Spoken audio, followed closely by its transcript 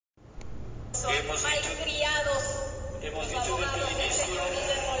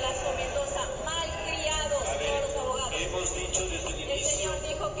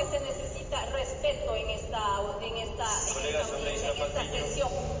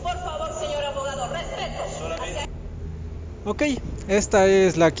Ok, esta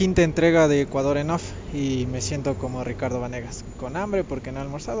es la quinta entrega de Ecuador en Off y me siento como Ricardo Vanegas, con hambre porque no he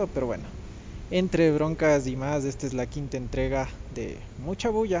almorzado, pero bueno, entre broncas y más, esta es la quinta entrega de Mucha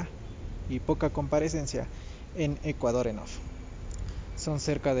bulla y poca comparencia en Ecuador en Off. Son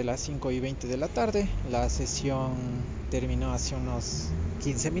cerca de las 5:20 de la tarde, la sesión terminó hace unos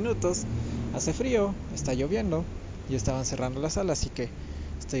 15 minutos, hace frío, está lloviendo y estaban cerrando la sala, así que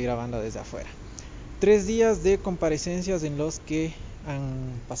estoy grabando desde afuera. 3 días de comparecencias en los que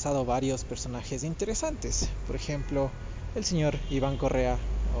han pasado varios personajes interesantes. Por ejemplo, el señor Iván Correa,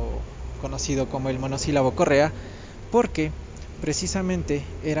 o conocido como el monosílabo Correa, porque precisamente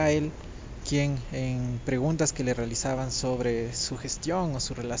era él quien en preguntas que le realizaban sobre su gestión o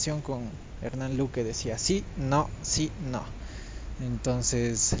su relación con Hernán Luque decía sí, no, sí, no.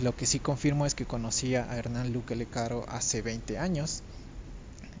 Entonces, lo que sí confirmo es que conocía a Hernán Luque Lecaro hace 20 años.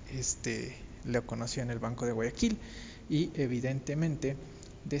 Lo conoció en el Banco de Guayaquil y evidentemente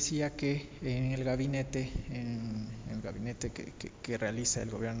decía que en el gabinete que realiza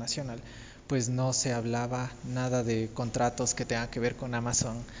el gobierno nacional, pues no se hablaba nada de contratos que tengan que ver con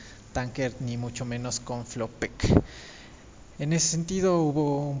Amazon Tanker, ni mucho menos con Flopec. En ese sentido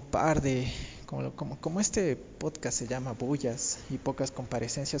hubo un par de, como este podcast se llama Bullas y pocas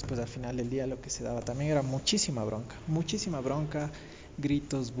comparecencias, pues al final del día lo que se daba también era muchísima bronca,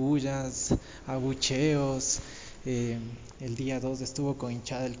 gritos, bullas, abucheos. El día 2 estuvo con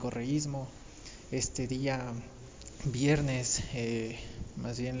hinchada el correísmo. Este día viernes,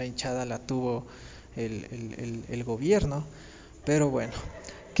 más bien la hinchada la tuvo el gobierno. Pero bueno,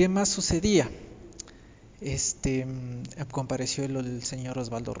 ¿qué más sucedía? Compareció el señor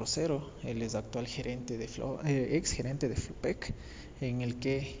Osvaldo Rosero, él es actual ex gerente de Flopec, en el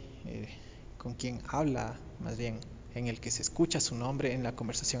que con quien habla, más bien en el que se escucha su nombre en la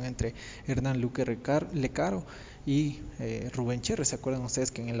conversación entre Hernán Luque Lecaro y Rubén Cherre. ¿Se acuerdan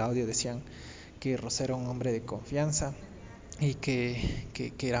ustedes que en el audio decían que Rosero era un hombre de confianza y que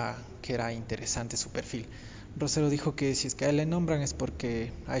era interesante su perfil? Rosero dijo que si es que a él le nombran es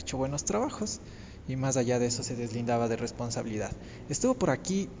porque ha hecho buenos trabajos y más allá de eso se deslindaba de responsabilidad. Estuvo por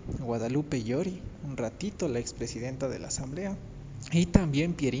aquí Guadalupe Llori un ratito, la expresidenta de la Asamblea, y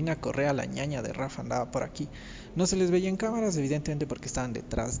también Pierina Correa, la ñaña de Rafa, andaba por aquí. No se les veía en cámaras, evidentemente porque estaban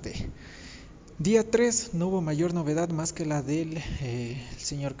detrás de. Día 3 no hubo mayor novedad más que la del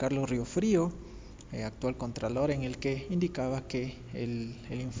señor Carlos Riofrío, actual contralor, en el que indicaba que el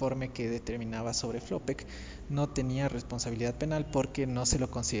informe que determinaba sobre Flopec no tenía responsabilidad penal porque no se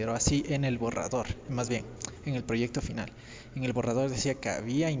lo consideró así en el borrador, más bien en el proyecto final. En el borrador decía que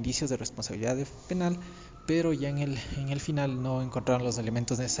había indicios de responsabilidad penal, pero ya en el final no encontraron los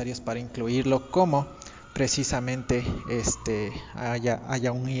elementos necesarios para incluirlo como precisamente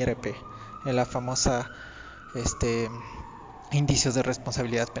haya un IRP, en la famosa este, indicios de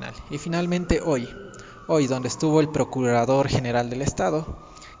responsabilidad penal. Y finalmente hoy donde estuvo el Procurador General del Estado,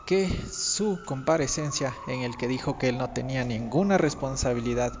 que su comparecencia en el que dijo que él no tenía ninguna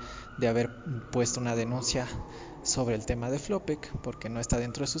responsabilidad de haber puesto una denuncia sobre el tema de Flopec porque no está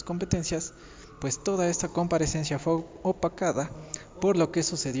dentro de sus competencias, pues toda esta comparecencia fue opacada por lo que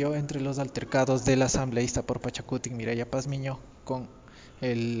sucedió entre los altercados del asambleísta por Pachacutic Mireya Pazmiño con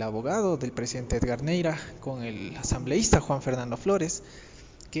el abogado del presidente Edgar Neira, con el asambleísta Juan Fernando Flores,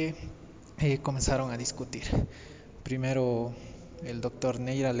 que comenzaron a discutir. Primero el doctor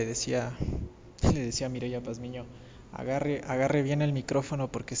Neira le decía a Mireya Pazmiño, agarre bien el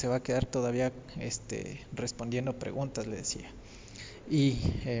micrófono porque se va a quedar todavía respondiendo preguntas, le decía. Y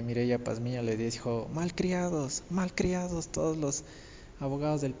Mireya Pazmiño le dijo, malcriados todos los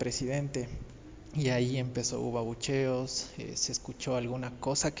abogados del presidente. Y ahí hubo abucheos, se escuchó alguna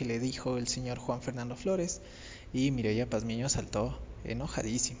cosa que le dijo el señor Juan Fernando Flores y Mireya Pazmiño saltó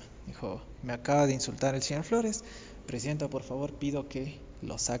enojadísima. Dijo, me acaba de insultar el señor Flores, presidenta, por favor pido que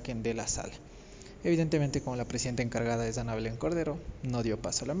lo saquen de la sala. Evidentemente, como la presidenta encargada es Ana Belén Cordero, no dio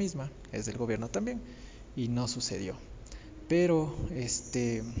paso a la misma, es del gobierno también, y no sucedió. Pero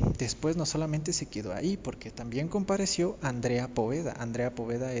después no solamente se quedó ahí, porque también compareció Andrea Poveda. Andrea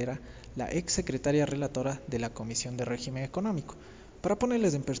Poveda era la ex secretaria relatora de la Comisión de Régimen Económico. Para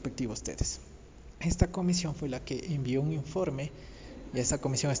ponerles en perspectiva a ustedes, esta comisión fue la que envió un informe y esta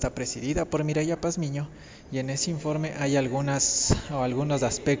comisión está presidida por Mireya Pazmiño y en ese informe hay algunos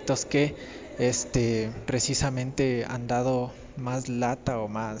aspectos que precisamente han dado más lata o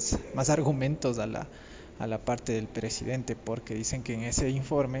más argumentos a la parte del presidente, porque dicen que en ese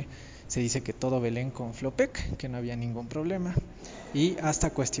informe se dice que todo Belén con Flopec, que no había ningún problema, y hasta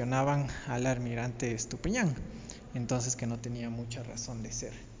cuestionaban al almirante Estupiñán, entonces que no tenía mucha razón de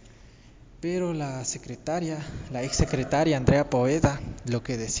ser. Pero la ex secretaria Andrea Poveda, lo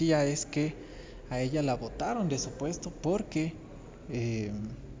que decía es que a ella la votaron de su puesto porque eh,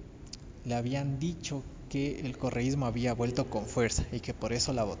 le habían dicho que el correísmo había vuelto con fuerza y que por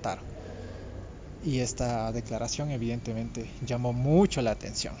eso la votaron. Y esta declaración evidentemente llamó mucho la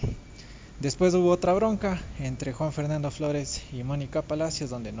atención. Después hubo otra bronca entre Juan Fernando Flores y Mónica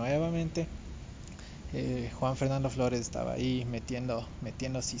Palacios, donde nuevamente Juan Fernando Flores estaba ahí metiendo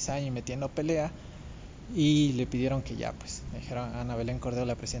cizaña y metiendo pelea, y le pidieron que ya, pues, le dijeron a Ana Belén Cordero,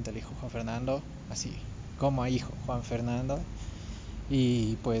 la presidenta, le dijo Juan Fernando, así como a hijo, Juan Fernando,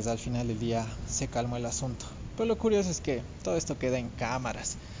 y pues al final del día se calmó el asunto. Pero lo curioso es que todo esto queda en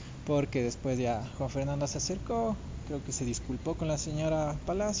cámaras, porque después ya Juan Fernando se acercó, creo que se disculpó con la señora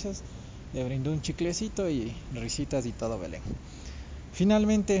Palacios, le brindó un chiclecito y risitas y todo Belén.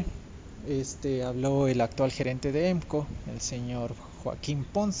 Finalmente habló el actual gerente de EMCO, el señor Joaquín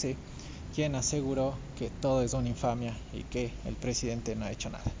Ponce, quien aseguró que todo es una infamia y que el presidente no ha hecho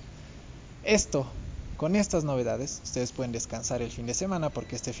nada. Con estas novedades, ustedes pueden descansar el fin de semana,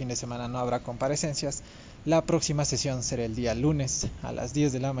 porque este fin de semana no habrá comparecencias. La próxima sesión será el día lunes a las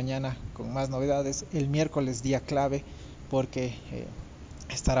 10 de la mañana con más novedades. El miércoles, día clave, porque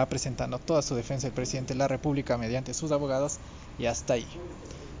estará presentando toda su defensa el presidente de la República mediante sus abogados, y hasta ahí.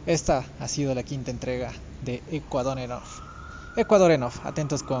 Esta ha sido la quinta entrega de Ecuador en Off. Ecuador en Off,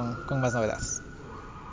 atentos con más novedades.